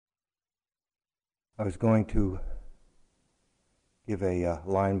I was going to give a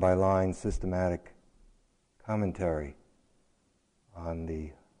line-by-line systematic commentary on the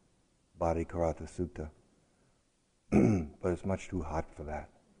Bhadikkarata Sutta, but it's much too hot for that.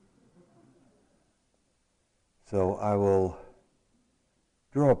 So I will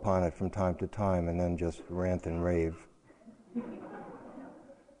draw upon it from time to time and then just rant and rave,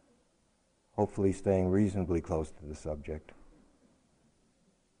 hopefully staying reasonably close to the subject.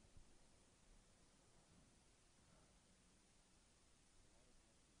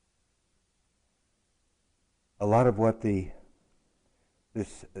 A lot of what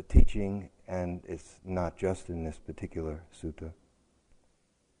this teaching, and it's not just in this particular sutta,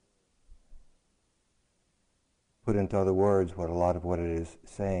 put into other words, what a lot of what it is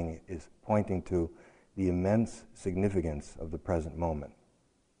saying is pointing to the immense significance of the present moment.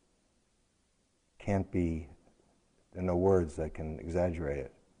 There are no words that can exaggerate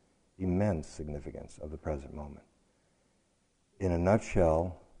it. Immense significance of the present moment. In a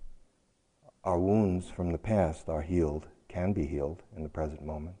nutshell, our wounds from the past are healed, can be healed in the present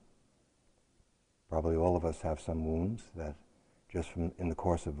moment. Probably all of us have some wounds that just from in the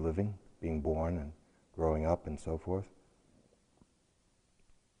course of living, being born and growing up and so forth.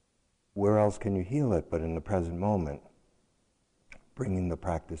 Where else can you heal it but in the present moment, bringing the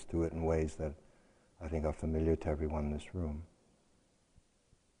practice to it in ways that I think are familiar to everyone in this room.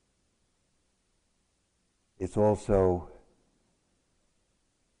 It's also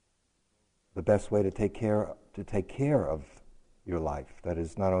the best way to take care of your life. That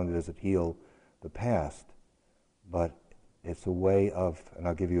is, not only does it heal the past, but it's a way of, and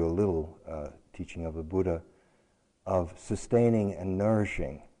I'll give you a little teaching of the Buddha, of sustaining and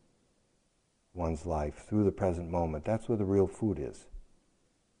nourishing one's life through the present moment. That's where the real food is.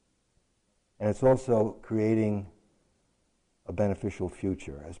 And it's also creating a beneficial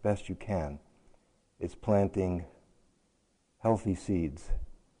future as best you can. It's planting healthy seeds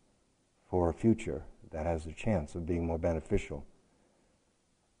for a future that has a chance of being more beneficial.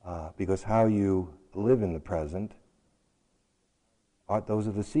 Because how you live in the present, those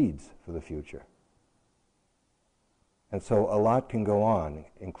are the seeds for the future. And so a lot can go on,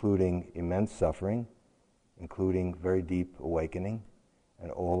 including immense suffering, including very deep awakening,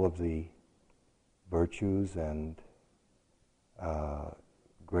 and all of the virtues and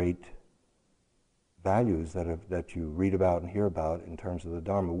great values that you read about and hear about in terms of the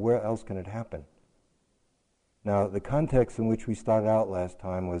Dharma. Where else can it happen? Now, the context in which we started out last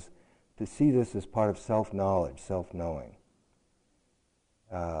time was to see this as part of self-knowledge, self-knowing.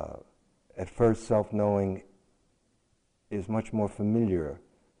 At first, self-knowing is much more familiar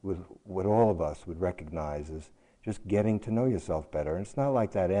with what all of us would recognize as just getting to know yourself better. And it's not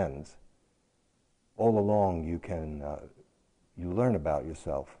like that ends. All along, you learn about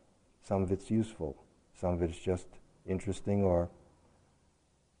yourself. Some of it's useful. Some of it's just interesting, or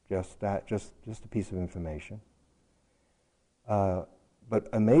just a piece of information. But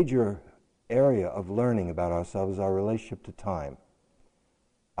a major area of learning about ourselves is our relationship to time.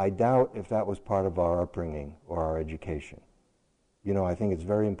 I doubt if that was part of our upbringing or our education. You know, I think it's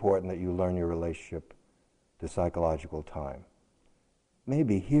very important that you learn your relationship to psychological time.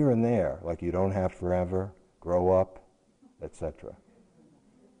 Maybe here and there, like you don't have forever, grow up, etc.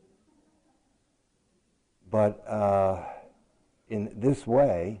 But in this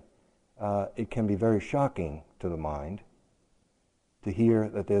way, it can be very shocking to the mind to hear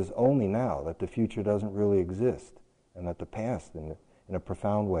that there's only now, that the future doesn't really exist, and that the past in a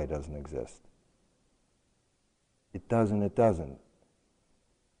profound way doesn't exist. It does and it doesn't.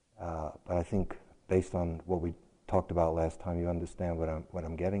 But I think based on what we talked about last time, you understand what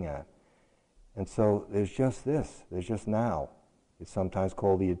I'm getting at. And so there's just this, there's just now. It's sometimes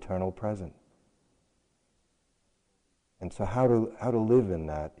called the eternal present. And so how to live in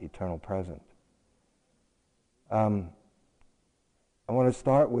that eternal present? I want to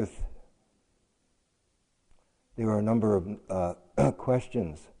start with, there were a number of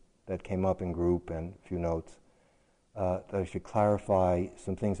questions that came up in group and a few notes that I should clarify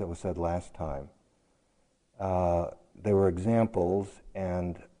some things that were said last time. There were examples,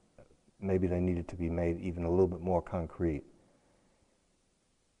 and maybe they needed to be made even a little bit more concrete.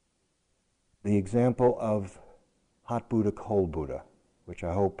 The example of hot Buddha, cold Buddha, which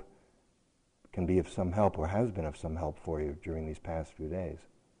I hope can be of some help, or has been of some help for you during these past few days.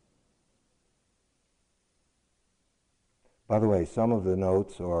 By the way, some of the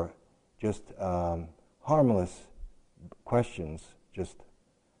notes are just harmless questions, just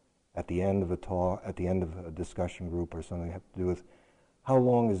at the end of a talk, at the end of a discussion group or something, have to do with how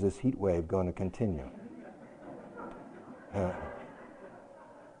long is this heat wave going to continue?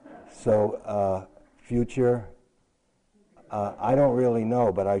 So future, I don't really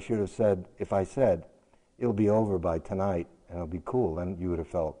know, but I should have said, if I said, it'll be over by tonight and it'll be cool, then you would have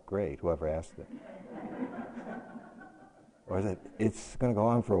felt great, whoever asked it. Or that it's going to go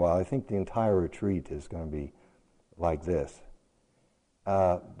on for a while. I think the entire retreat is going to be like this.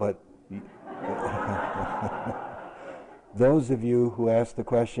 But those of you who asked the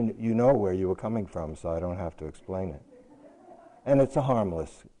question, you know where you were coming from, so I don't have to explain it. And it's a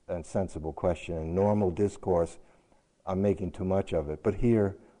harmless and sensible question. In normal discourse, I'm making too much of it. But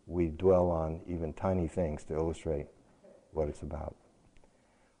here, we dwell on even tiny things to illustrate what it's about.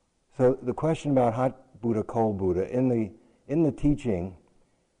 So the question about hot Buddha, cold Buddha, in the teaching,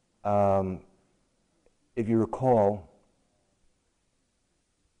 if you recall,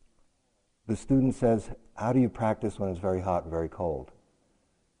 the student says, how do you practice when it's very hot and very cold?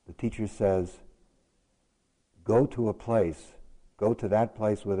 The teacher says, go to that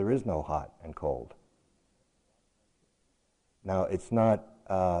place where there is no hot and cold. Now, it's not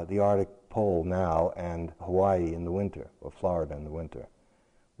the Arctic Pole now and Hawaii in the winter, or Florida in the winter.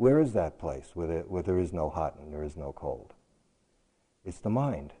 Where is that place where there is no hot and there is no cold? It's the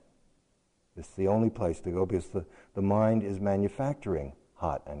mind. It's the only place to go because the mind is manufacturing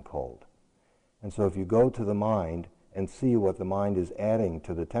hot and cold. And so if you go to the mind and see what the mind is adding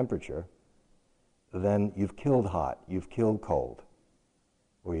to the temperature, then you've killed hot, you've killed cold,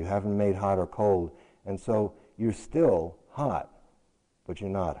 or you haven't made hot or cold, and so you're still hot, but you're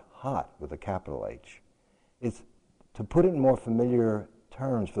not hot with a capital H. It's, to put it in more familiar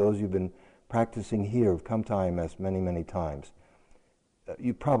terms, for those who've been practicing here, who've come to IMS many, many times,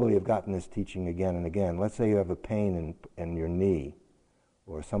 you probably have gotten this teaching again and again. Let's say you have a pain in your knee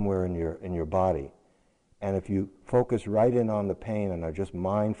or somewhere in your body, and if you focus right in on the pain and are just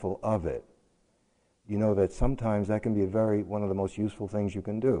mindful of it, you know that sometimes that can be one of the most useful things you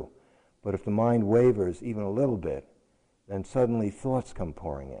can do. But if the mind wavers even a little bit, then suddenly thoughts come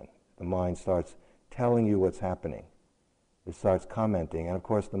pouring in. The mind starts telling you what's happening. It starts commenting, and of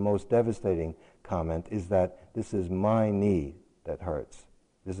course the most devastating comment is that this is my knee that hurts.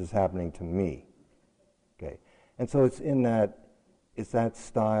 This is happening to me. Okay, and so it's that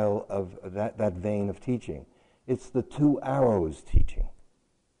style of that vein of teaching. It's the 2 arrows teaching.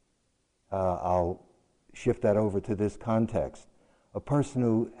 I'll shift that over to this context. A person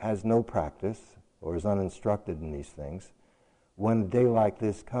who has no practice or is uninstructed in these things, when a day like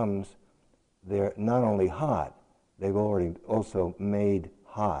this comes, they're not only hot, they've already also made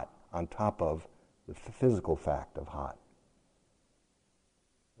hot on top of the physical fact of hot.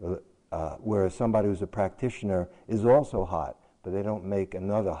 Whereas somebody who's a practitioner is also hot, but they don't make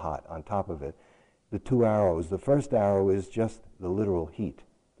another hot on top of it. The 2 arrows, the first arrow is just the literal heat,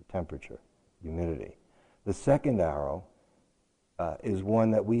 the temperature, humidity. The second arrow is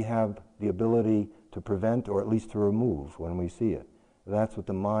one that we have the ability to prevent or at least to remove when we see it. That's what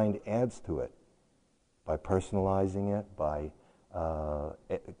the mind adds to it, by personalizing it, by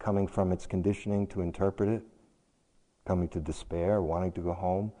coming from its conditioning to interpret it, coming to despair, wanting to go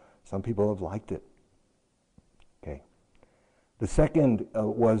home. Some people have liked it. Okay. The second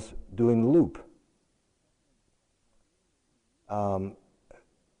was doing the loop.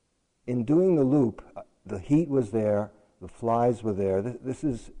 In doing the loop, the heat was there, the flies were there. This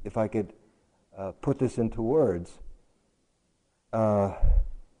is, if I could put this into words, to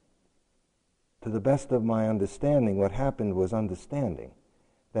the best of my understanding, what happened was understanding.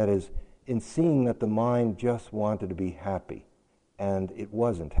 That is, in seeing that the mind just wanted to be happy, and it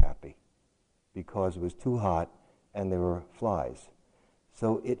wasn't happy because it was too hot and there were flies.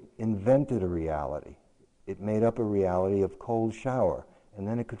 So it invented a reality. It made up a reality of cold shower, and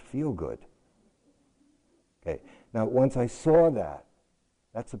then it could feel good. Okay. Now, once I saw that,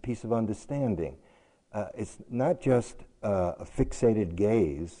 that's a piece of understanding. It's not just a fixated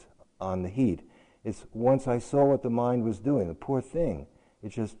gaze on the heat. It's once I saw what the mind was doing, the poor thing, it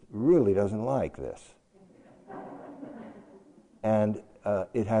just really doesn't like this. And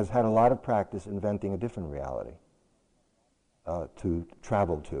it has had a lot of practice inventing a different reality to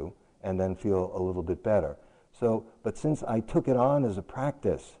travel to and then feel a little bit better. So, but since I took it on as a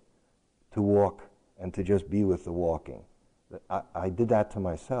practice to walk and to just be with the walking, I did that to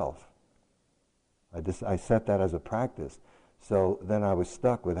myself. I set that as a practice. So then I was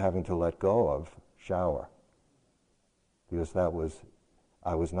stuck with having to let go of shower because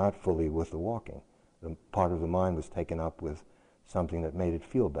I was not fully with the walking. The part of the mind was taken up with something that made it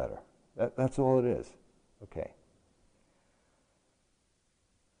feel better. That's all it is. Okay.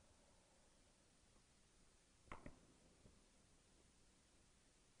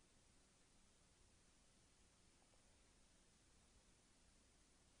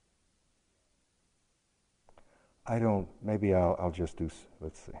 I don't, maybe I'll just do,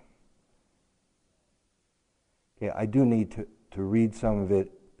 let's see. Okay, I do need to read some of it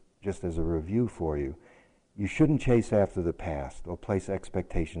just as a review for you. You shouldn't chase after the past or place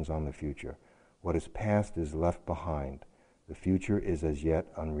expectations on the future. What is past is left behind. The future is as yet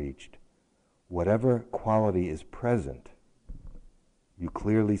unreached. Whatever quality is present, you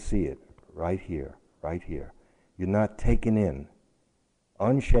clearly see it right here, right here. You're not taken in,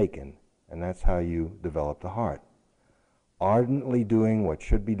 unshaken, and that's how you develop the heart. Ardently doing what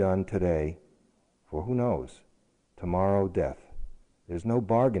should be done today, for who knows, tomorrow death. There's no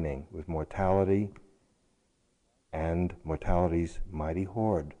bargaining with mortality and mortality's mighty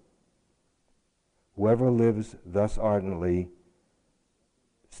horde. Whoever lives thus ardently,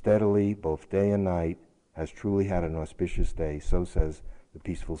 steadily, both day and night, has truly had an auspicious day, so says the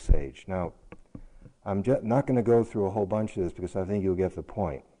peaceful sage. Now, I'm not going to go through a whole bunch of this because I think you'll get the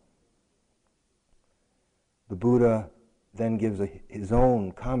point. The Buddha then gives his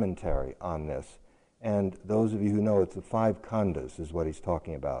own commentary on this, and those of you who know it's the 5 khandhas is what he's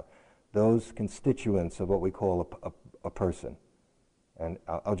talking about. Those constituents of what we call a person. And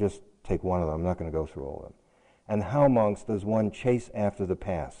I'll just take one of them. I'm not going to go through all of them. And how, monks, does one chase after the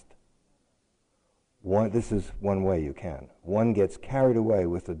past? This is one way you can. One gets carried away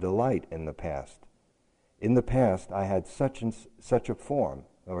with the delight in the past. In the past, I had such and such a form.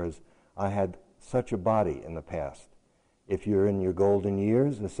 In other words, I had such a body in the past. If you're in your golden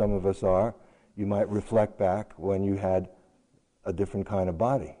years, as some of us are, you might reflect back when you had a different kind of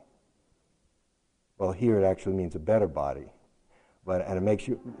body. Well, here it actually means a better body. And it makes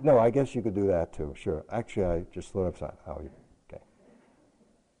you, no, I guess you could do that too, sure. Actually, I just thought of something. Okay.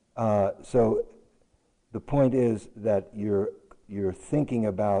 So the point is that you're thinking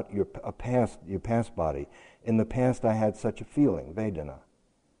about your past body. In the past, I had such a feeling, Vedana.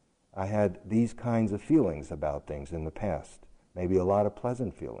 I had these kinds of feelings about things in the past, maybe a lot of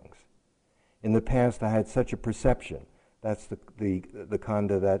pleasant feelings. In the past, I had such a perception. That's the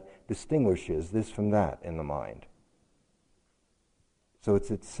khandha that distinguishes this from that in the mind. So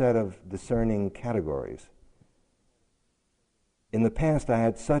it's a set of discerning categories. In the past, I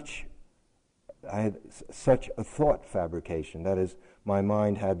had such a thought fabrication. That is, my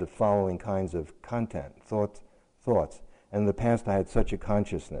mind had the following kinds of content, thoughts. And in the past, I had such a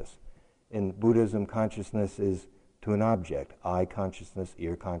consciousness. In Buddhism, consciousness is to an object, eye consciousness,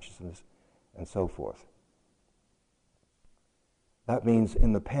 ear consciousness, and so forth. That means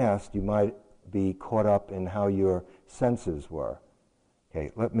in the past, you might be caught up in how your senses were.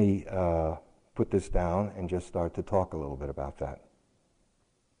 Okay, let me put this down and just start to talk a little bit about that.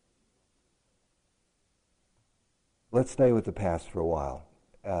 Let's stay with the past for a while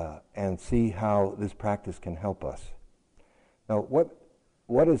and see how this practice can help us. Now,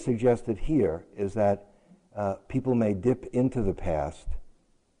 what is suggested here is that people may dip into the past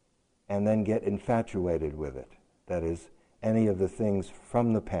and then get infatuated with it. That is, any of the things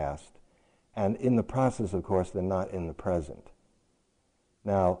from the past. And in the process, of course, they're not in the present.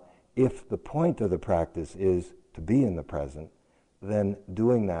 Now, if the point of the practice is to be in the present, then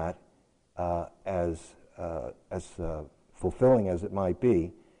doing that as fulfilling as it might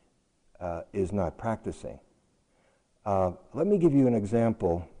be is not practicing. Let me give you an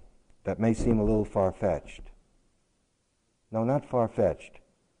example that may seem a little far-fetched. No, not far-fetched.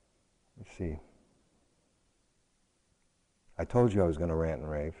 Let's see. I told you I was going to rant and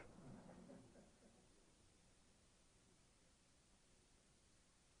rave.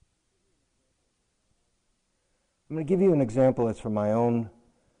 I'm going to give you an example that's from my own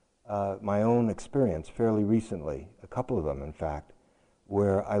experience fairly recently, a couple of them, in fact,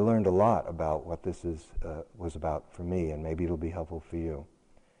 where I learned a lot about what this was about for me, and maybe it'll be helpful for you.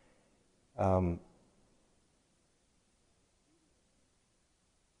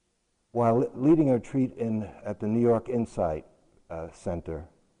 While leading a retreat at the New York Insight Center,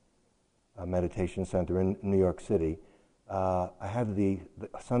 a meditation center in New York City, I had the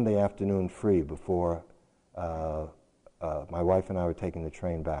Sunday afternoon free before my wife and I were taking the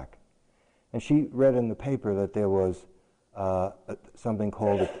train back. And she read in the paper that there was something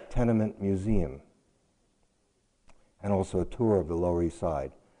called a tenement museum and also a tour of the Lower East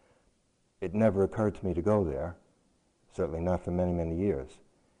Side. It never occurred to me to go there, certainly not for many, many years.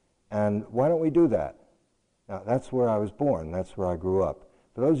 And why don't we do that? Now, that's where I was born. That's where I grew up.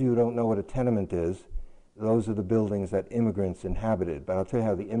 For those of you who don't know what a tenement is, those are the buildings that immigrants inhabited. But I'll tell you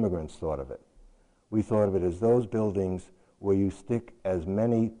how the immigrants thought of it. We thought of it as those buildings where you stick as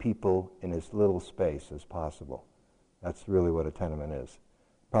many people in as little space as possible. That's really what a tenement is.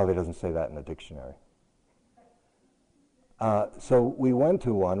 Probably doesn't say that in the dictionary. So we went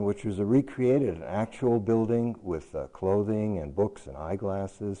to one which was recreated, an actual building with clothing and books and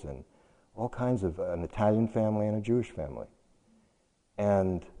eyeglasses and all kinds of, an Italian family and a Jewish family.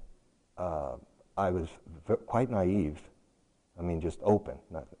 And I was quite naive, I mean just open,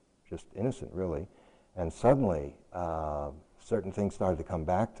 not just innocent really. And suddenly certain things started to come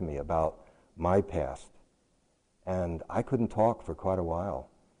back to me about my past. And I couldn't talk for quite a while.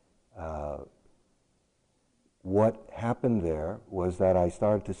 What happened there was that I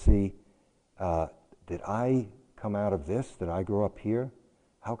started to see, did I come out of this? Did I grow up here?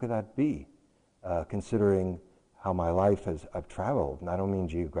 How could that be? Considering how my life I've traveled, and I don't mean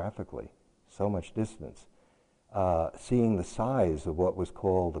geographically, so much distance. Seeing the size of what was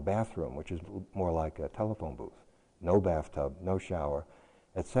called a bathroom, which is more like a telephone booth. No bathtub, no shower,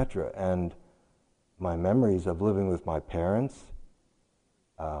 etc. And my memories of living with my parents,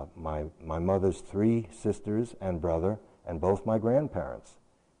 my mother's 3 sisters and brother, and both my grandparents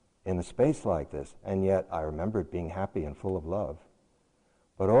in a space like this. And yet I remembered being happy and full of love.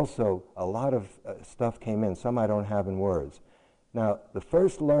 But also a lot of stuff came in, some I don't have in words. Now, the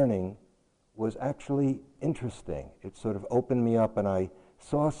first learning was actually interesting. It sort of opened me up and I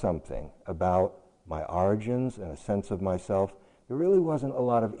saw something about my origins and a sense of myself. There really wasn't a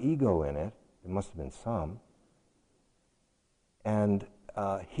lot of ego in it. There must have been some. And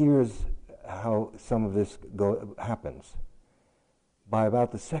here's how some of this happens. By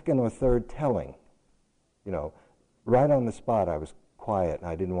about the second or third telling, right on the spot I was quiet and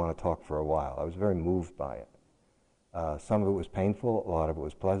I didn't want to talk for a while. I was very moved by it. Some of it was painful, a lot of it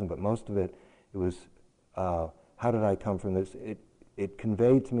was pleasant, but most of it was, how did I come from this? It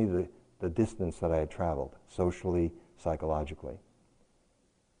conveyed to me the distance that I had traveled, socially, psychologically.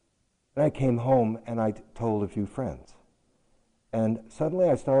 And I came home and I told a few friends. And suddenly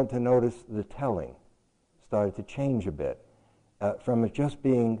I started to notice the telling started to change a bit. From it just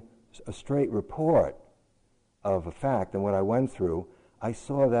being a straight report of a fact and what I went through, I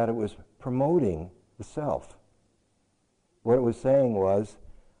saw that it was promoting the self. What it was saying was,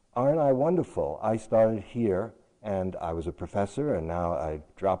 aren't I wonderful? I started here and I was a professor and now I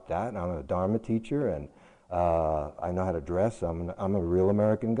dropped that and I'm a Dharma teacher and I know how to dress. I'm a real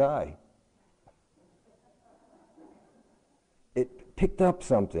American guy. It picked up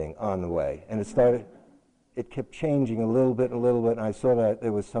something on the way and it kept changing a little bit, and I saw that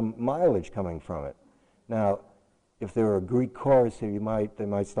there was some mileage coming from it. Now, if there were a Greek chorus here, they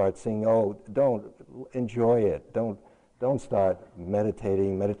might start singing, oh, don't enjoy it, don't start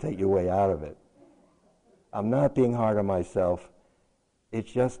meditate your way out of it. I'm not being hard on myself,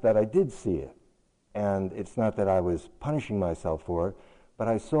 it's just that I did see it. And it's not that I was punishing myself for it, but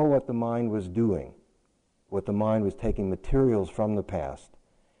I saw what the mind was doing, what the mind was taking materials from the past.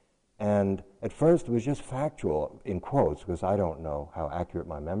 And at first it was just factual, in quotes, because I don't know how accurate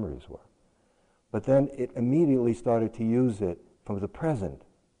my memories were. But then it immediately started to use it from the present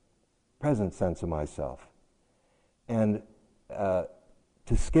sense of myself. And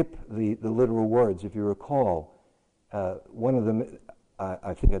to skip the literal words, if you recall, one of them,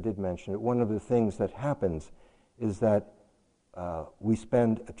 I think I did mention it, one of the things that happens is that we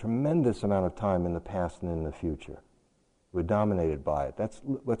spend a tremendous amount of time in the past and in the future. We're dominated by it. That's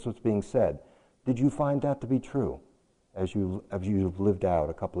what's being said. Did you find that to be true as you've lived out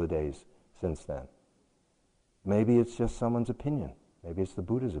a couple of days since then? Maybe it's just someone's opinion. Maybe it's the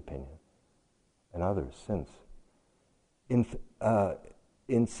Buddha's opinion and others since.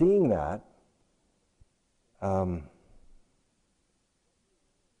 In seeing that,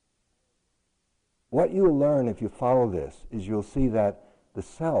 what you'll learn if you follow this is you'll see that the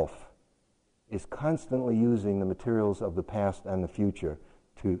self is constantly using the materials of the past and the future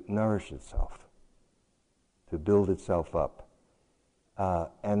to nourish itself, to build itself up.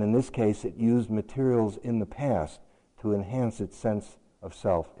 And in this case, it used materials in the past to enhance its sense of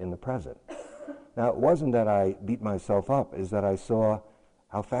self in the present. Now, it wasn't that I beat myself up, it's that I saw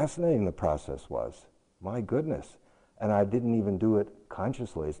how fascinating the process was. My goodness. And I didn't even do it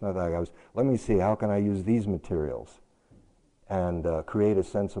consciously. It's not like I was, let me see, how can I use these materials and create a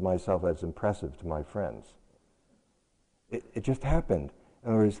sense of myself that's impressive to my friends. It just happened. In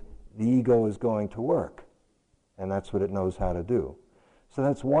other words, the ego is going to work, and that's what it knows how to do. So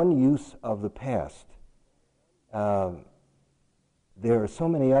that's one use of the past. There are so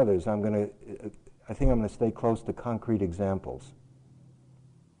many others. I think I'm going to stay close to concrete examples.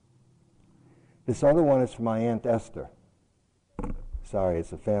 This other one is from my Aunt Esther. Sorry,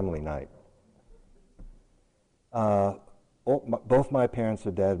 it's a family night. Both my parents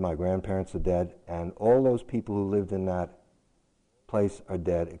are dead, my grandparents are dead, and all those people who lived in that place are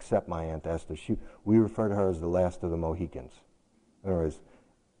dead except my Aunt Esther. We refer to her as the last of the Mohicans. In other words,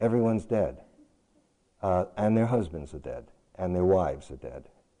 everyone's dead, and their husbands are dead, and their wives are dead.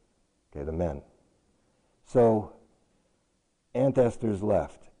 Okay, the men. So Aunt Esther's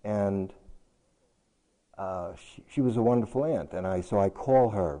left, and she was a wonderful aunt, and so I call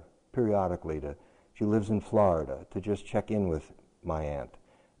her periodically. She lives in Florida, to just check in with my aunt.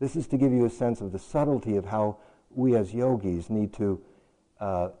 This is to give you a sense of the subtlety of how we as yogis need to,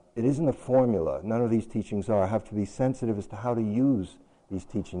 it isn't a formula, none of these teachings are, have to be sensitive as to how to use these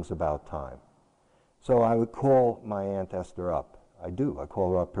teachings about time. So I would call my Aunt Esther up. I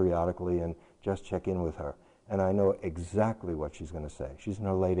call her up periodically and just check in with her. And I know exactly what she's going to say. She's in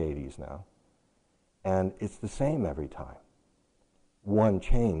her late 80s now. And it's the same every time. One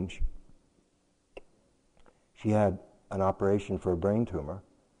change, she had an operation for a brain tumor,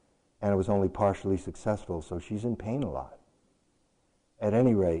 and it was only partially successful, so she's in pain a lot. At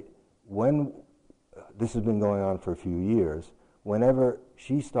any rate, when this has been going on for a few years, whenever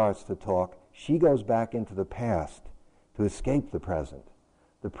she starts to talk, she goes back into the past to escape the present.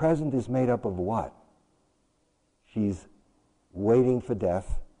 The present is made up of what? She's waiting for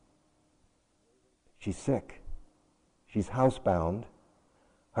death. She's sick. She's housebound.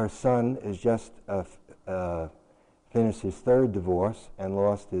 Her son has just finished his third divorce and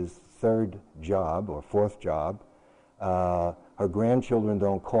lost his third job or fourth job. Her grandchildren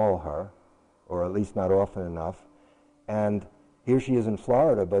don't call her, or at least not often enough. And here she is in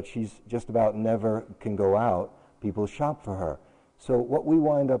Florida, but she's just about never can go out. People shop for her. So what we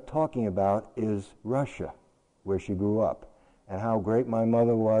wind up talking about is Russia, where she grew up, and how great my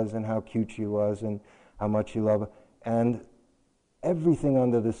mother was, and how cute she was, and how much she loved her, and everything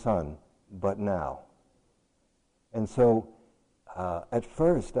under the sun, but now. And so at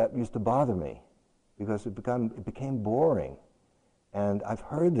first that used to bother me, because it became boring. And I've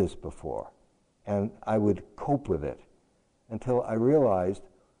heard this before, and I would cope with it until I realized,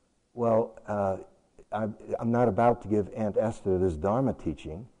 well, I'm not about to give Aunt Esther this Dharma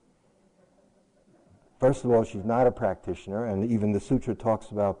teaching. First of all, she's not a practitioner, and even the sutra talks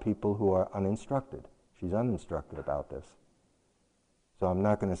about people who are uninstructed. She's uninstructed about this. So I'm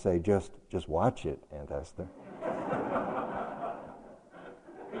not going to say, just watch it, Aunt Esther.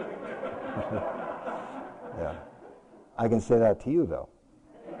 Yeah. I can say that to you, though.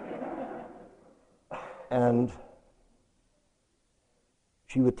 And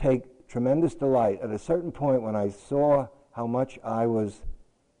she would take tremendous delight. At a certain point, when I saw how much I was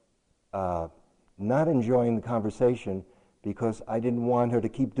not enjoying the conversation because I didn't want her to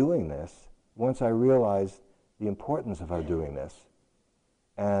keep doing this, once I realized the importance of her doing this,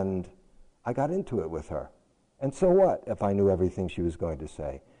 and I got into it with her. And so what if I knew everything she was going to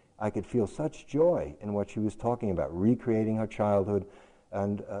say? I could feel such joy in what she was talking about, recreating her childhood,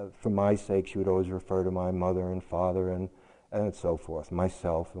 and for my sake, she would always refer to my mother and father and so forth,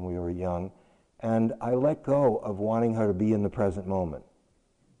 myself, when we were young. And I let go of wanting her to be in the present moment,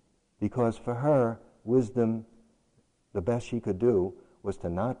 because for her, wisdom, the best she could do was to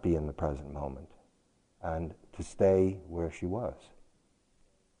not be in the present moment and to stay where she was.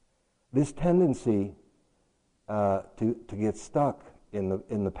 This tendency to get stuck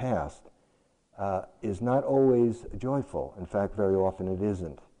in the past is not always joyful. In fact, very often it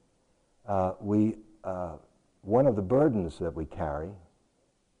isn't. One of the burdens that we carry,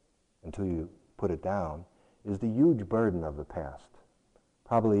 until you put it down, is the huge burden of the past.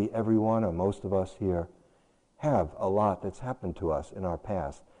 Probably everyone or most of us here have a lot that's happened to us in our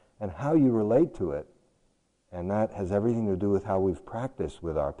past. And how you relate to it, and that has everything to do with how we've practiced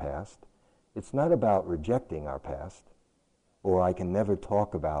with our past. It's not about rejecting our past, or I can never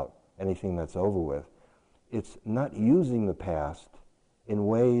talk about anything that's over with. It's not using the past in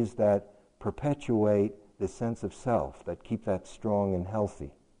ways that perpetuate the sense of self, that keep that strong and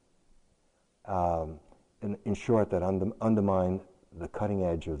healthy. In short, that undermine the cutting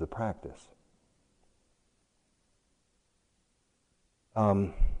edge of the practice.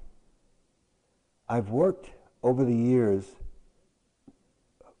 I've worked over the years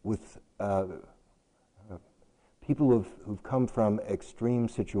with people who've come from extreme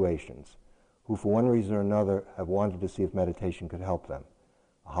situations, who for one reason or another have wanted to see if meditation could help them.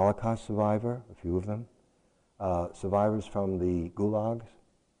 A Holocaust survivor, a few of them, survivors from the gulags,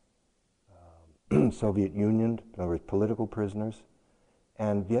 Soviet Union, in other words, political prisoners,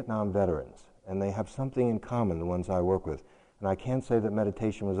 and Vietnam veterans. And they have something in common, the ones I work with. And I can't say that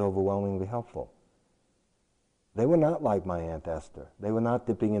meditation was overwhelmingly helpful. They were not like my Aunt Esther. They were not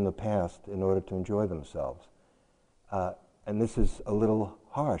dipping in the past in order to enjoy themselves. And this is a little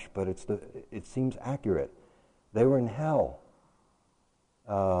harsh, but it seems accurate. They were in hell.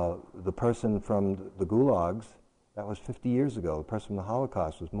 The person from the gulags, that was 50 years ago. The person from the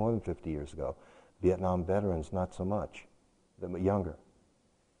Holocaust was more than 50 years ago. Vietnam veterans, not so much. They were younger.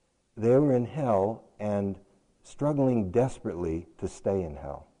 They were in hell and struggling desperately to stay in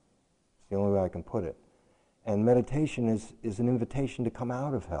hell. It's the only way I can put it. And meditation is an invitation to come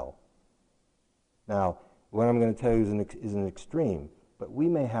out of hell. Now, what I'm going to tell you is an extreme, but we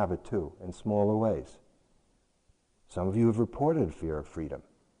may have it too, in smaller ways. Some of you have reported fear of freedom,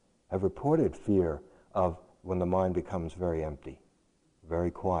 have reported fear of when the mind becomes very empty,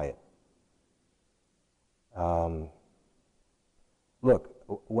 very quiet. Look,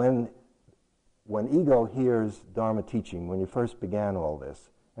 when ego hears Dharma teaching, when you first began all this,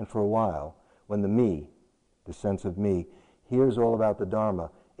 and for a while, when the me, the sense of me, hears all about the Dharma,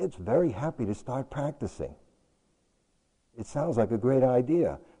 it's very happy to start practicing. It sounds like a great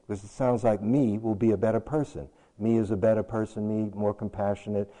idea, because it sounds like me will be a better person. Me is a better person, me more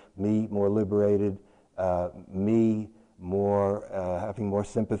compassionate, me more liberated, me more having more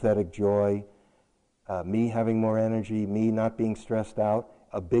sympathetic joy, me having more energy, me not being stressed out,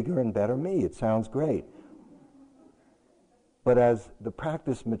 a bigger and better me. It sounds great. But as the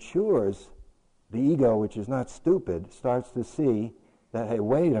practice matures, the ego, which is not stupid, starts to see that, hey,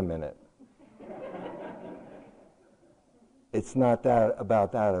 wait a minute. It's not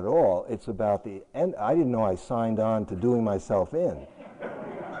about that at all. It's about the end. I didn't know I signed on to doing myself in.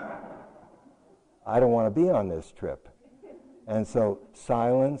 I don't want to be on this trip. And so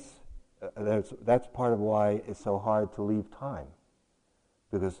silence, that's part of why it's so hard to leave time.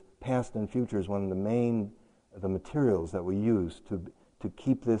 Because past and future is one of the materials that we use to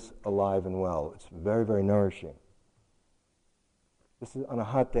keep this alive and well. It's very, very nourishing. This is, on a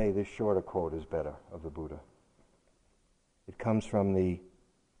hot day, this shorter quote is better of the Buddha. It comes from the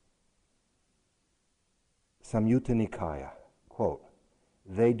Samyutta Nikaya, quote,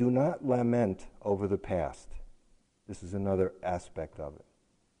 "They do not lament over the past." This is another aspect of it.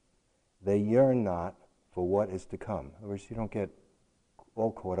 "They yearn not for what is to come." In other words, you don't get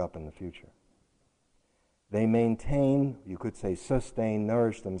all caught up in the future. "They maintain," you could say sustain,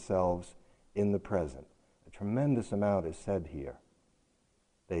 nourish themselves in the present. A tremendous amount is said here.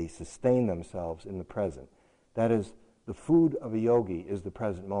 They sustain themselves in the present. That is, the food of a yogi is the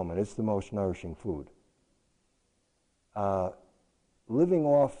present moment. It's the most nourishing food. Living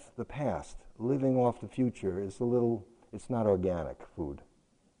off the past, living off the future is it's not organic food.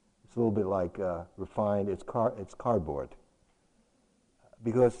 It's a little bit like refined, it's cardboard.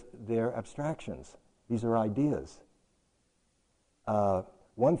 Because they're abstractions. These are ideas.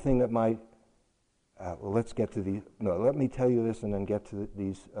 One thing that might, let's get to let me tell you this and then get to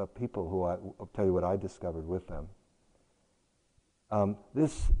these people who I'll tell you what I discovered with them.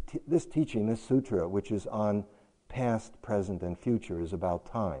 This teaching, this sutra, which is on past, present, and future, is about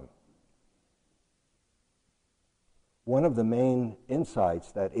time. One of the main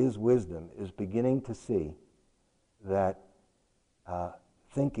insights that is wisdom is beginning to see that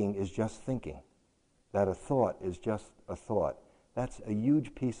thinking is just thinking, that a thought is just a thought. That's a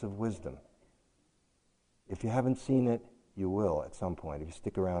huge piece of wisdom. If you haven't seen it, you will at some point. If you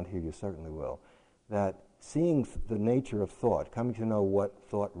stick around here, you certainly will. That seeing the nature of thought, coming to know what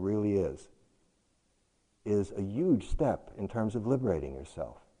thought really is a huge step in terms of liberating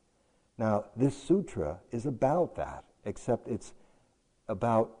yourself. Now, this sutra is about that, except it's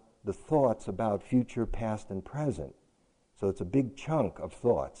about the thoughts about future, past, and present. So it's a big chunk of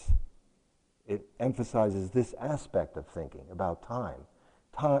thoughts. It emphasizes this aspect of thinking, about time.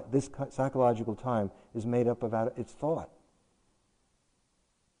 This psychological time is made up of its thought.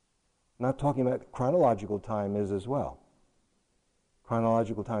 Not talking about chronological time is as well.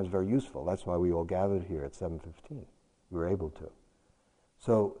 Chronological time is very useful. That's why we all gathered here at 7:15. We were able to.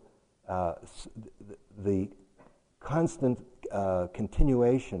 So the constant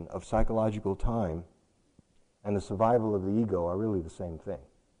continuation of psychological time and the survival of the ego are really the same thing.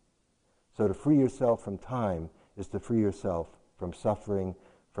 So to free yourself from time is to free yourself from suffering,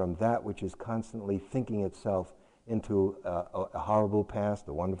 from that which is constantly thinking itself into a horrible past,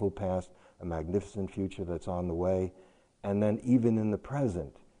 a wonderful past, a magnificent future that's on the way, and then even in the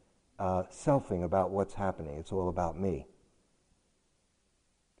present, selfing about what's happening. It's all about me.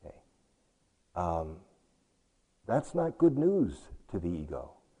 Okay, that's not good news to the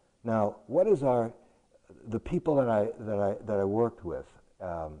ego. Now, what is the people that I worked with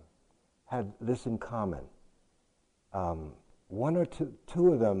had this in common. One or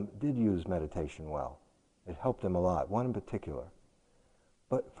two of them did use meditation well. It helped them a lot, one in particular.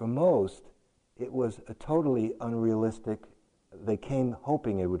 But for most, it was a totally unrealistic. They came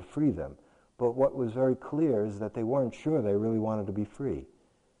hoping it would free them. But what was very clear is that they weren't sure they really wanted to be free.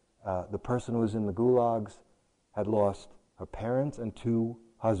 The person who was in the gulags had lost her parents and 2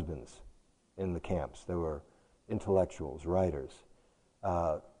 husbands in the camps. They were intellectuals, writers.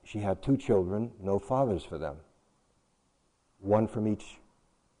 She had 2 children, no fathers for them. 1 from each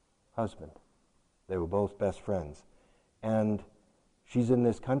husband. They were both best friends. And she's in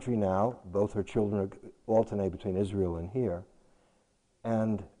this country now. Both her children alternate between Israel and here.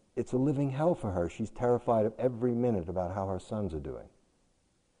 And it's a living hell for her. She's terrified of every minute about how her sons are doing.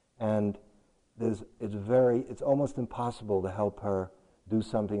 And it's almost impossible to help her do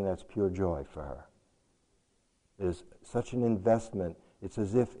something that's pure joy for her. There's such an investment. It's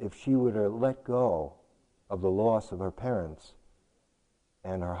as if she were to let go of the loss of her parents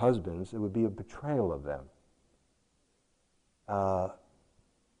and her husbands, it would be a betrayal of them.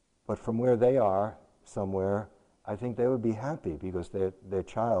 But from where they are, somewhere, I think they would be happy because their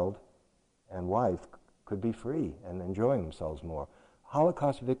child and wife could be free and enjoying themselves more.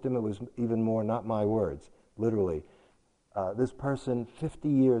 Holocaust victim, it was even more, not my words, literally. This person, 50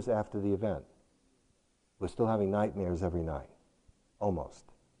 years after the event, was still having nightmares every night,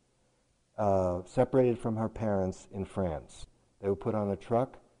 almost. Separated from her parents in France. They were put on a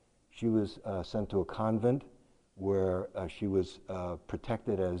truck. She was sent to a convent where she was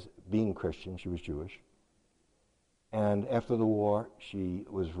protected as being Christian. She was Jewish. And after the war, she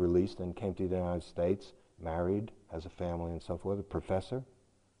was released and came to the United States, married, has a family and so forth, a professor,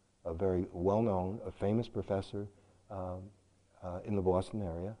 a very well-known, a famous professor in the Boston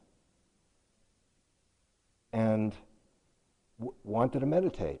area, and wanted to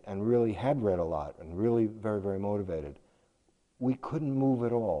meditate and really had read a lot and really very, very motivated. We couldn't move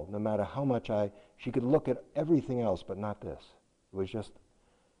at all, no matter how much she could look at everything else but not this. It was just,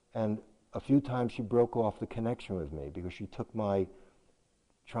 and a few times she broke off the connection with me because she took my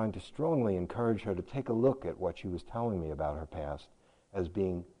trying to strongly encourage her to take a look at what she was telling me about her past as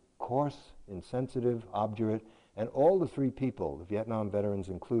being coarse, insensitive, obdurate, and all the 3 people, the Vietnam veterans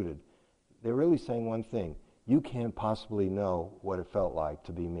included, they're really saying one thing: you can't possibly know what it felt like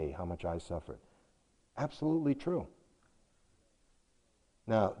to be me, how much I suffered. Absolutely true.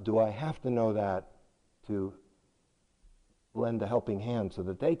 Now, do I have to know that to lend a helping hand so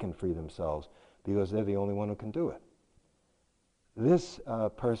that they can free themselves because they're the only one who can do it? This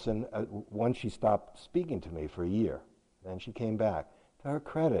person, once she stopped speaking to me for a year, then she came back. To her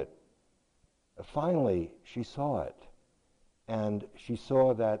credit, finally she saw it. And she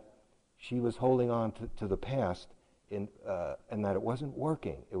saw that she was holding on to the past and that it wasn't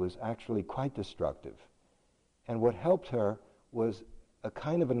working. It was actually quite destructive. And what helped her was a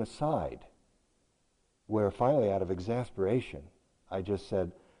kind of an aside where finally, out of exasperation, I just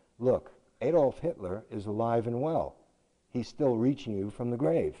said, look, Adolf Hitler is alive and well. He's still reaching you from the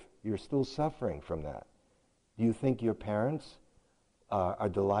grave. You're still suffering from that. Do you think your parents are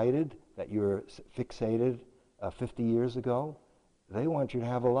delighted that you're fixated 50 years ago? They want you to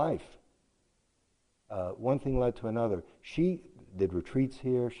have a life. One thing led to another. She did retreats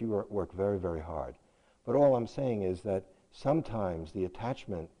here. She worked very, very hard. But all I'm saying is that sometimes the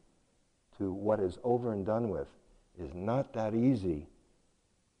attachment to what is over and done with is not that easy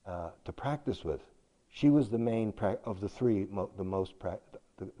to practice with. She was the main of the 3,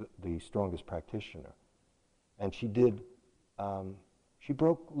 the strongest practitioner, and she did. She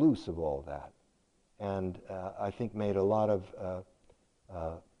broke loose of all that, and I think made a lot of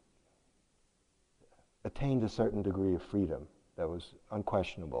attained a certain degree of freedom that was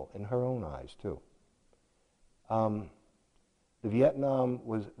unquestionable in her own eyes too. The Vietnam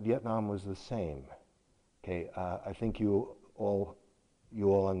was the same. Okay, I think you all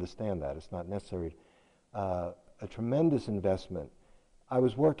understand that. It's not necessary. A tremendous investment. I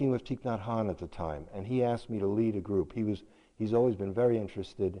was working with Thich Nhat Hanh at the time, and he asked me to lead a group. He's always been very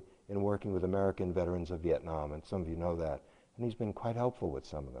interested in working with American veterans of Vietnam, and some of you know that. And he's been quite helpful with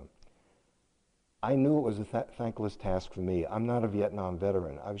some of them. I knew it was a thankless task for me. I'm not a Vietnam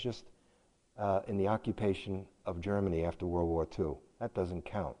veteran. I was just in the occupation of Germany after World War II. That doesn't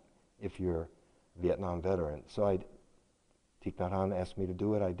count if you're a Vietnam veteran. So Thich Nhat Hanh asked me to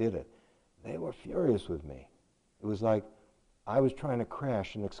do it. I did it. They were furious with me. It was like I was trying to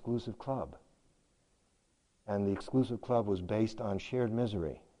crash an exclusive club. And the exclusive club was based on shared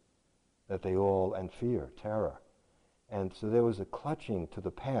misery that and fear, terror. And so there was a clutching to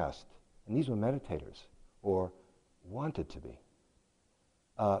the past. And these were meditators, or wanted to be.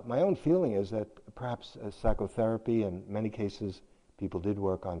 My own feeling is that perhaps psychotherapy, and in many cases people did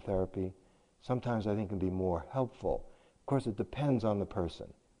work on therapy, sometimes I think can be more helpful. Of course, it depends on the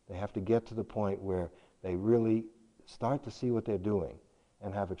person. They have to get to the point where they really start to see what they're doing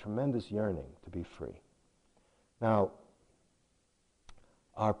and have a tremendous yearning to be free. Now,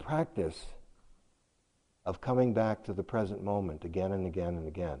 our practice of coming back to the present moment again and again and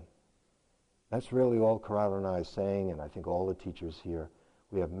again, that's really all Corrado and I is saying, and I think all the teachers here,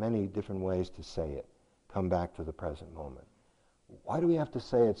 we have many different ways to say it. Come back to the present moment. Why do we have to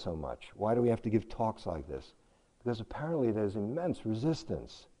say it so much? Why do we have to give talks like this? Because apparently there's immense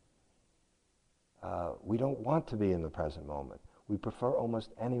resistance. We don't want to be in the present moment. We prefer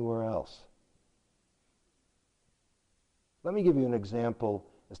almost anywhere else. Let me give you an example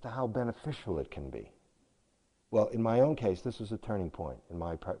as to how beneficial it can be. Well, in my own case, this was a turning point in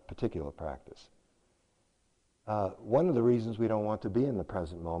my particular practice. One of the reasons we don't want to be in the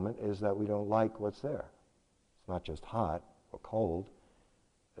present moment is that we don't like what's there. It's not just hot or cold.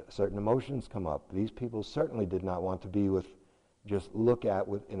 Certain emotions come up. These people certainly did not want to be with, just look at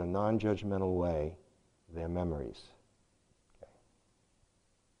in a non-judgmental way, their memories.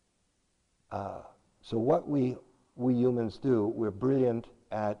 Okay. So what we humans do, we're brilliant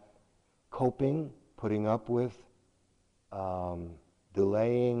at coping, putting up with,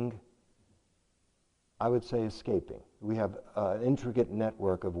 delaying, I would say escaping. We have an intricate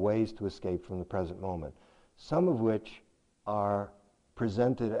network of ways to escape from the present moment, some of which are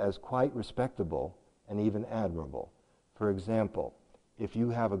presented as quite respectable and even admirable. For example, if you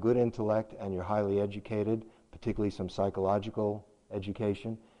have a good intellect and you're highly educated, particularly some psychological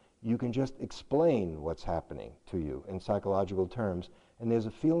education, you can just explain what's happening to you in psychological terms, and there's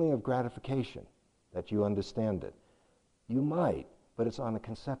a feeling of gratification that you understand it. You might, but it's on a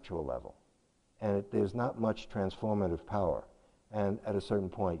conceptual level, and there's not much transformative power. And at a certain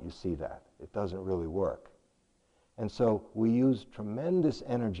point, you see that. It doesn't really work. And so we use tremendous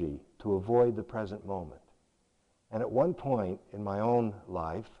energy to avoid the present moment. And at one point in my own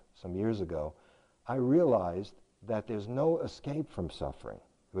life, some years ago, I realized that there's no escape from suffering.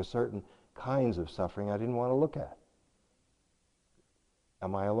 There were certain kinds of suffering I didn't want to look at.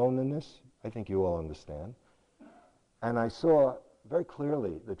 Am I alone in this? I think you all understand. And I saw very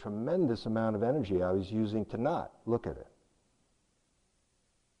clearly the tremendous amount of energy I was using to not look at it.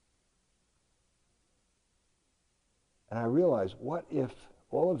 And I realized, what if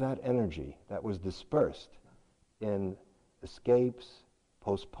all of that energy that was dispersed in escapes,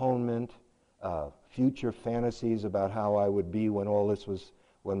 postponement, future fantasies about how I would be when all this was,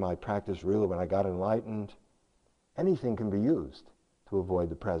 when my practice really, when I got enlightened, anything can be used to avoid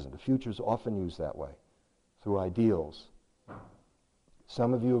the present. The future's often used that way, through ideals.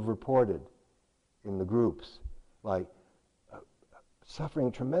 Some of you have reported in the groups, like, suffering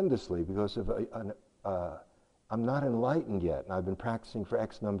tremendously because of I'm not enlightened yet, and I've been practicing for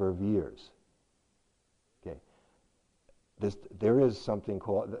X number of years. Okay, there is something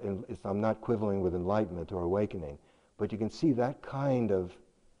called, I'm not quibbling with enlightenment or awakening, but you can see that kind of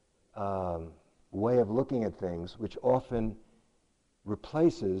way of looking at things, which often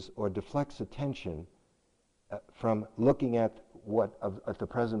replaces or deflects attention from looking at at the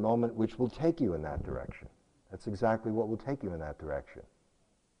present moment, which will take you in that direction. That's exactly what will take you in that direction.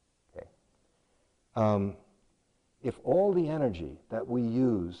 Okay. If all the energy that we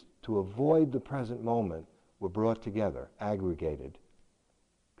use to avoid the present moment were brought together, aggregated,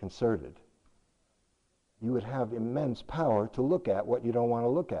 concerted, you would have immense power to look at what you don't want to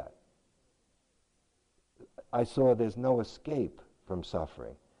look at. I saw there's no escape from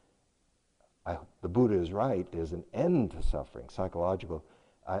suffering. The Buddha is right, there's an end to suffering, psychological.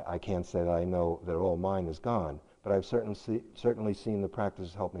 I can't say that I know that all mine is gone, but I've certainly seen the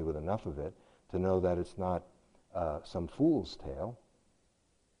practice help me with enough of it to know that it's not some fool's tale.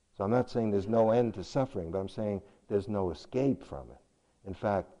 So I'm not saying there's no end to suffering, but I'm saying there's no escape from it. In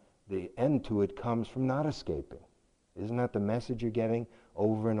fact, the end to it comes from not escaping. Isn't that the message you're getting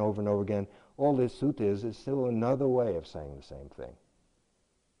over and over and over again? All this sutta is still another way of saying the same thing.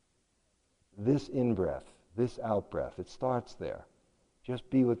 This in-breath, this out-breath, it starts there. Just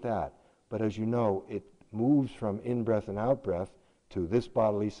be with that. But as you know, it moves from in-breath and out-breath to this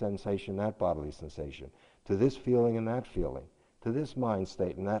bodily sensation, that bodily sensation, to this feeling and that feeling, to this mind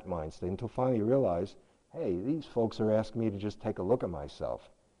state and that mind state, until finally you realize, hey, these folks are asking me to just take a look at myself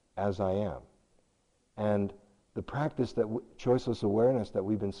as I am. And the practice, that choiceless awareness that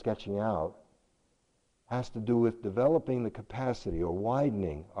we've been sketching out, has to do with developing the capacity or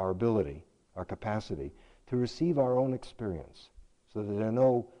widening our ability, our capacity, to receive our own experience, so that there are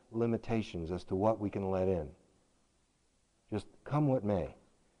no limitations as to what we can let in. Just come what may,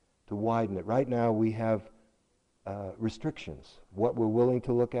 to widen it. Right now we have restrictions, what we're willing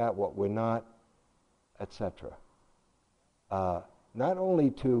to look at, what we're not, etc. Not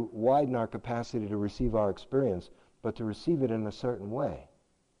only to widen our capacity to receive our experience, but to receive it in a certain way,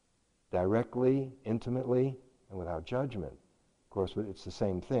 directly, intimately, and without judgment. course, it's the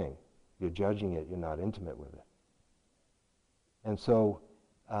same thing. You're judging it, you're not intimate with it. And so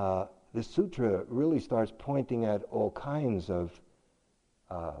this sutra really starts pointing at all kinds of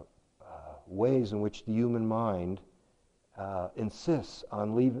ways in which the human mind insists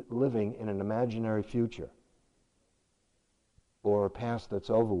on living in an imaginary future or a past that's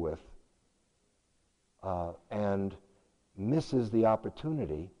over with, and misses the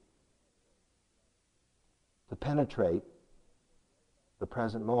opportunity to penetrate the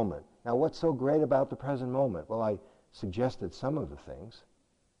present moment. Now, what's so great about the present moment? Well, I suggested some of the things.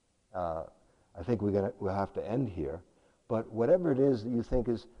 I think we'll have to end here. But whatever it is that you think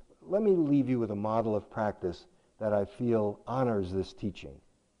is, let me leave you with a model of practice that I feel honors this teaching.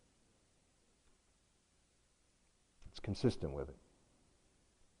 It's consistent with it.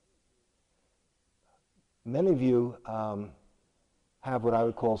 Many of you have what I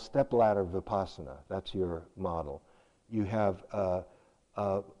would call stepladder vipassana. That's your model. You have,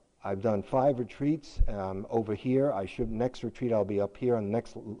 I've done 5 retreats over here. Next retreat I'll be up here on the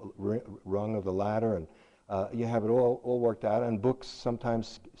next rung of the ladder, and you have it all worked out, and books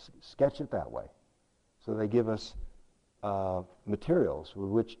sometimes sketch it that way. So they give us materials with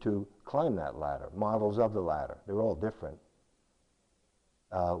which to climb that ladder, models of the ladder. They're all different.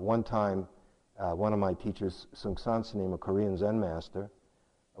 One time, one of my teachers, Sung Sansanim, a Korean Zen master,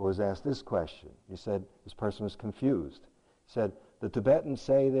 was asked this question. He said, this person was confused. He said, the Tibetans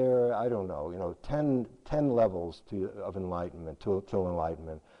say there are, I don't know, 10 levels of enlightenment, till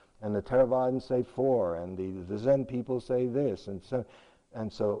enlightenment. And the Theravadins say 4, and the Zen people say this.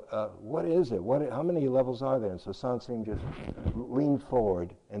 And so what is it? How many levels are there? And so Sansanim just leaned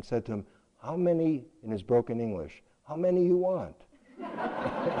forward and said to him, how many, in his broken English, how many you want?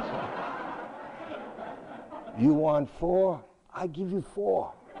 You want 4? I give you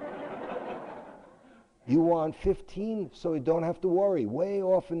 4. You want 15, so you don't have to worry, way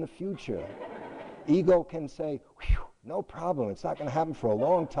off in the future. Ego can say, no problem, it's not going to happen for a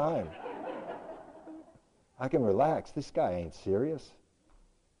long time. I can relax, this guy ain't serious.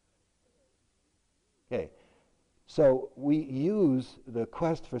 Okay, so we use the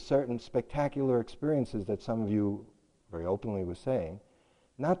quest for certain spectacular experiences that some of you very openly were saying.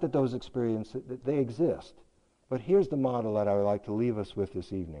 Not that those experiences, they exist. But here's the model that I would like to leave us with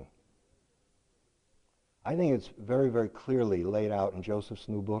this evening. I think it's very, very clearly laid out in Joseph's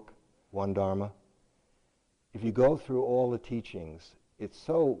new book, One Dharma. If you go through all the teachings, it's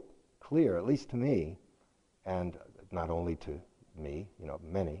so clear, at least to me, and not only to me,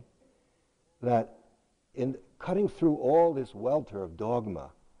 many, that in cutting through all this welter of dogma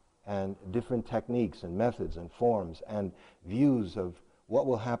and different techniques and methods and forms and views of what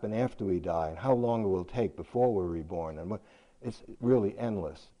will happen after we die and how long it will take before we're reborn, and it's really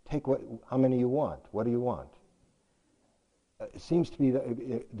endless. Take how many you want. What do you want? It seems to be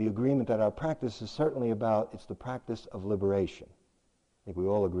the agreement that our practice is certainly about, it's the practice of liberation. I think we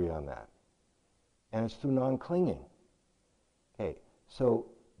all agree on that. And it's through non-clinging. Okay, so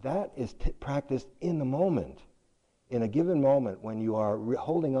that is practiced in the moment. In a given moment when you are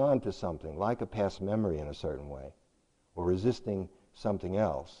holding on to something, like a past memory in a certain way, or resisting something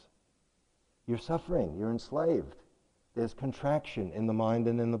else, you're suffering, you're enslaved. There's contraction in the mind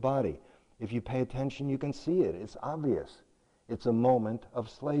and in the body. If you pay attention, you can see it. It's obvious. It's a moment of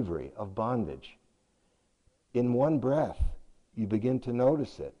slavery, of bondage. In one breath, you begin to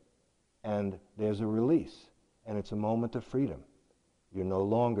notice it, and there's a release, and it's a moment of freedom. You're no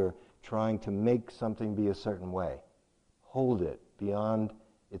longer trying to make something be a certain way. Hold it beyond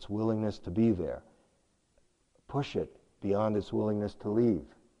its willingness to be there. Push it beyond its willingness to leave.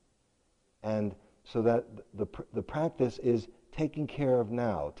 And so that the practice is taking care of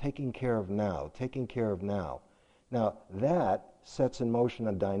now, taking care of now, taking care of now. Now, that sets in motion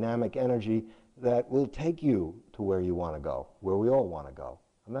a dynamic energy that will take you to where you want to go, where we all want to go.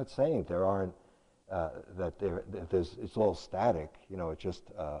 I'm not saying there aren't, it's all static, it's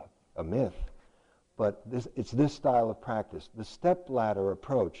just a myth. But it's this style of practice. The step-ladder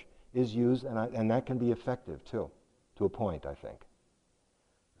approach is used, and that can be effective, too, to a point, I think.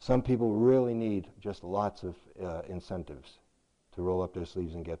 Some people really need just lots of incentives to roll up their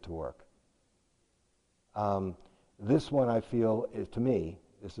sleeves and get to work. This one, I feel, to me,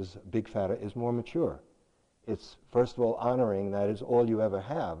 this is big fat, is more mature. It's, first of all, honoring that is all you ever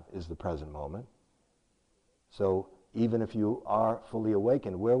have is the present moment. So even if you are fully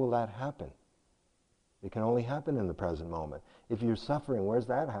awakened, where will that happen? It can only happen in the present moment. If you're suffering, where's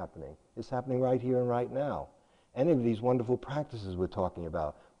that happening? It's happening right here and right now. Any of these wonderful practices we're talking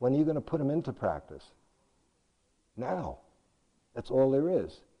about, when are you going to put them into practice? Now. That's all there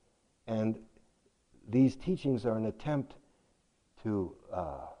is. And these teachings are an attempt to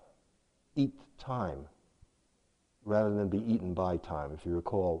eat time rather than be eaten by time, if you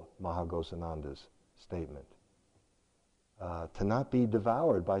recall Mahagosananda's statement. To not be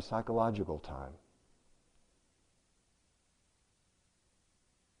devoured by psychological time.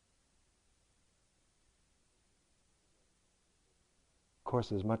 Of course,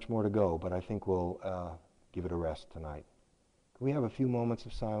 there's much more to go, but I think we'll give it a rest tonight. Can we have a few moments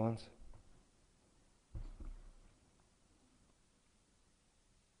of silence?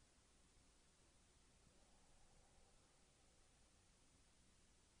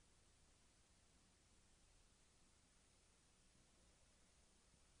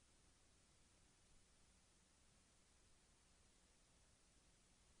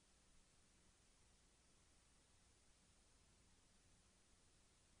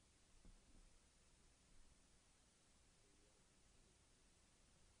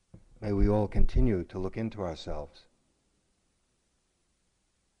 May we all continue to look into ourselves.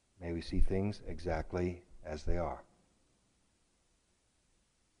 May we see things exactly as they are.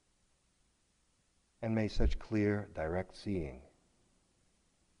 And may such clear, direct seeing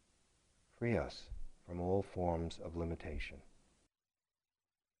free us from all forms of limitation.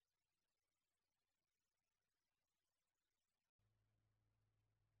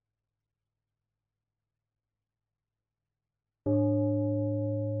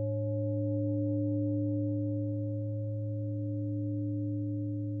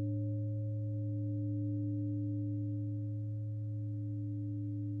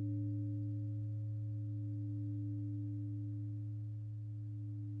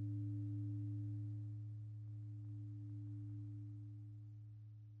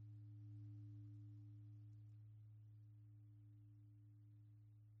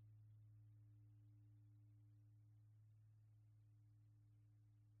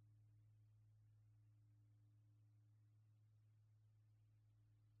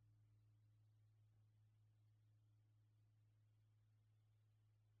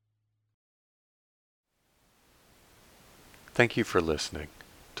 Thank you for listening.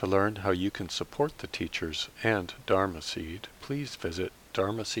 To learn how you can support the teachers and Dharma Seed, please visit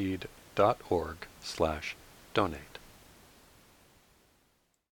dharmaseed.org/donate.